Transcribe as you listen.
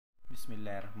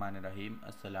बिस्मिल्लाहिर्रहमानिर्रहीम।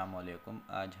 अस्सलाम वालेकुम।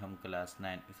 आज हम क्लास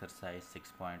 9 एक्सरसाइज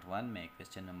 6.1 में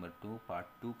क्वेश्चन नंबर 2 पार्ट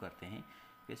 2 करते हैं।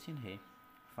 क्वेश्चन है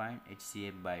find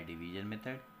HCF by division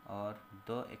method और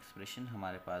दो एक्सप्रेशन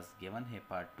हमारे पास गिवन है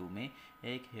पार्ट 2 में।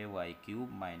 एक है y³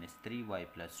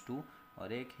 -3y+2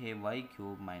 और एक है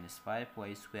y³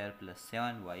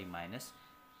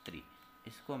 -5y²+7y-3।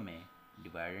 इसको मैं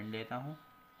डिवाइडेंड लेता हूँ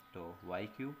तो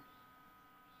y³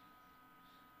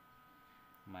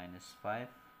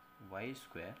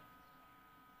 -5y²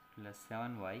 +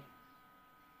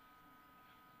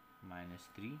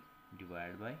 7y-3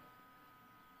 divide by,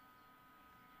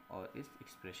 और इस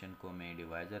एक्सप्रेशन को मैं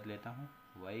डिवाइज़र लेता हूँ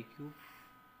y³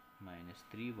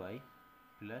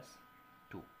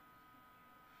 -3y+2।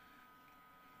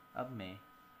 अब मैं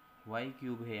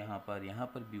y³ है यहाँ पर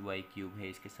भी y³ है,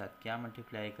 इसके साथ क्या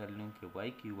मल्टीप्लाई कर लूँ कि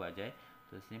y³ आ जाए,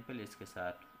 तो सिंपल इसके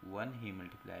साथ 1 ही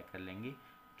मल्टीप्लाई कर लेंगे।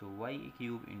 तो y³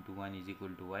 × 1 =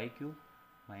 y³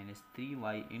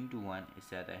 -3y × 1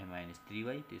 इससे आता है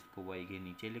 -3y, तो इसको y के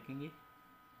नीचे लिखेंगे।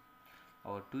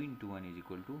 और 2 × 1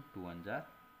 = 2 1 ज़ा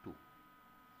 2।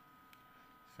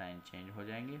 साइन चेंज हो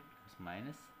जाएंगे,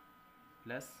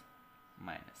 प्लस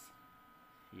माइनस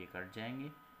ये कट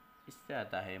जाएंगे। इससे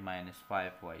आता है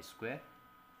 -5y²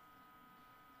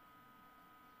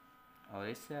 और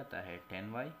इससे आता है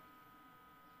 10y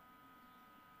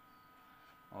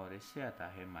और इससे आता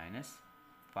है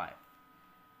 -5।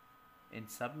 इन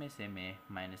सब में से मैं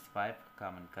 -5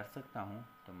 कॉमन कर सकता हूँ,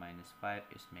 तो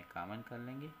 -5 इसमें कॉमन कर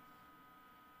लेंगे,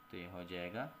 तो ये हो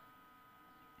जाएगा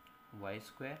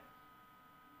y²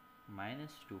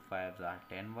 -2 5 ज़ा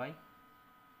 10y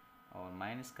और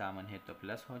माइनस कॉमन है तो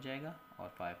प्लस हो जाएगा और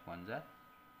 5 1 ज़ा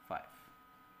 5।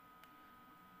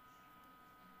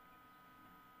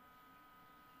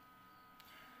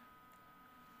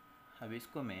 अब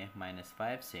इसको मैं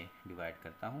 -5 से डिवाइड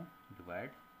करता हूँ,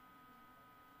 डिवाइड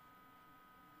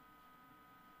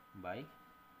बाई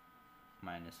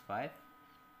 -5,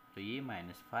 तो ये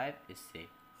 -5 इससे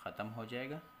ख़त्म हो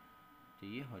जाएगा, तो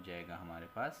ये हो जाएगा हमारे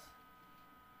पास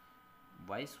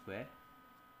y²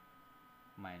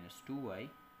 -2y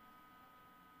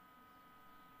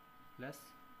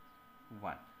 +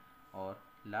 1 और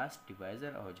लास्ट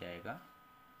डिवाइज़र हो जाएगा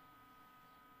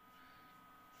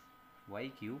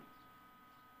y³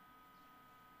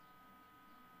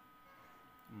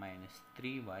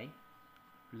 -3y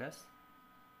 +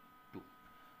 2।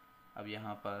 अब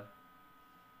यहाँ पर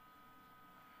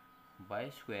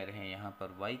y² है, यहाँ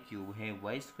पर y³ है,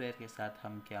 y² के साथ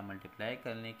हम क्या मल्टीप्लाई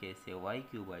कर लें कि इससे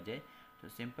y³ आ जाए, तो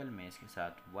सिंपल मैं इसके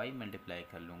साथ y मल्टीप्लाई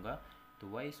कर लूँगा, तो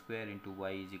y² ×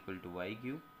 y =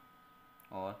 y³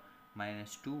 और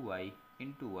 -2y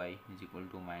 × y =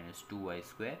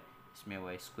 -2y²। इसमें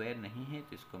y² नहीं है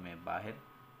तो इसको मैं बाहर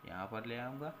यहाँ पर ले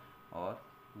आऊँगा, और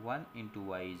 1 ×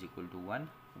 y =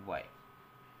 1y।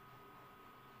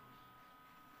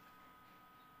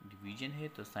 डिवीजन है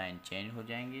तो साइन चेंज हो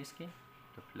जाएंगे इसके,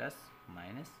 तो प्लस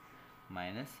माइनस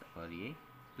माइनस और ये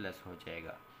प्लस हो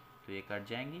जाएगा, तो ये कट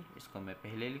जाएंगे। इसको मैं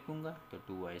पहले लिखूँगा तो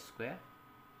 2y²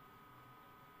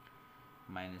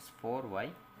 -4y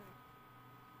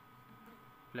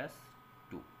 +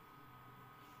 2।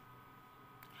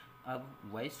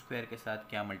 अब y² के साथ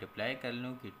क्या मल्टीप्लाई कर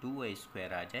लूँ कि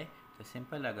 2y² आ जाए, तो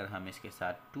सिंपल अगर हम इसके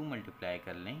साथ 2 मल्टीप्लाई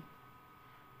कर लें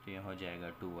तो ये हो जाएगा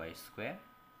 2y²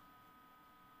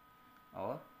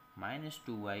 और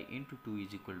 -2y × 2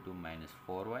 =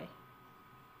 -4y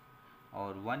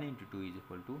और 1 × 2 =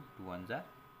 2 1 ज़ा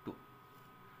 2।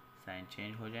 साइन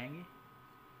चेंज हो जाएंगे,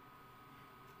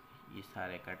 ये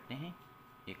सारे कटते हैं,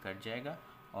 ये कट जाएगा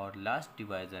और लास्ट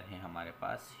डिवाइज़र है हमारे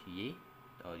पास ये,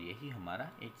 और यही हमारा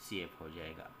HCF हो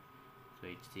जाएगा। तो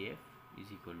HCF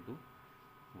 =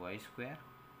 y²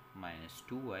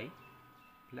 -2y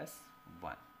 +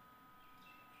 1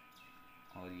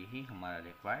 और यही हमारा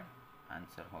रिक्वायर्ड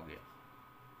आंसर हो गया।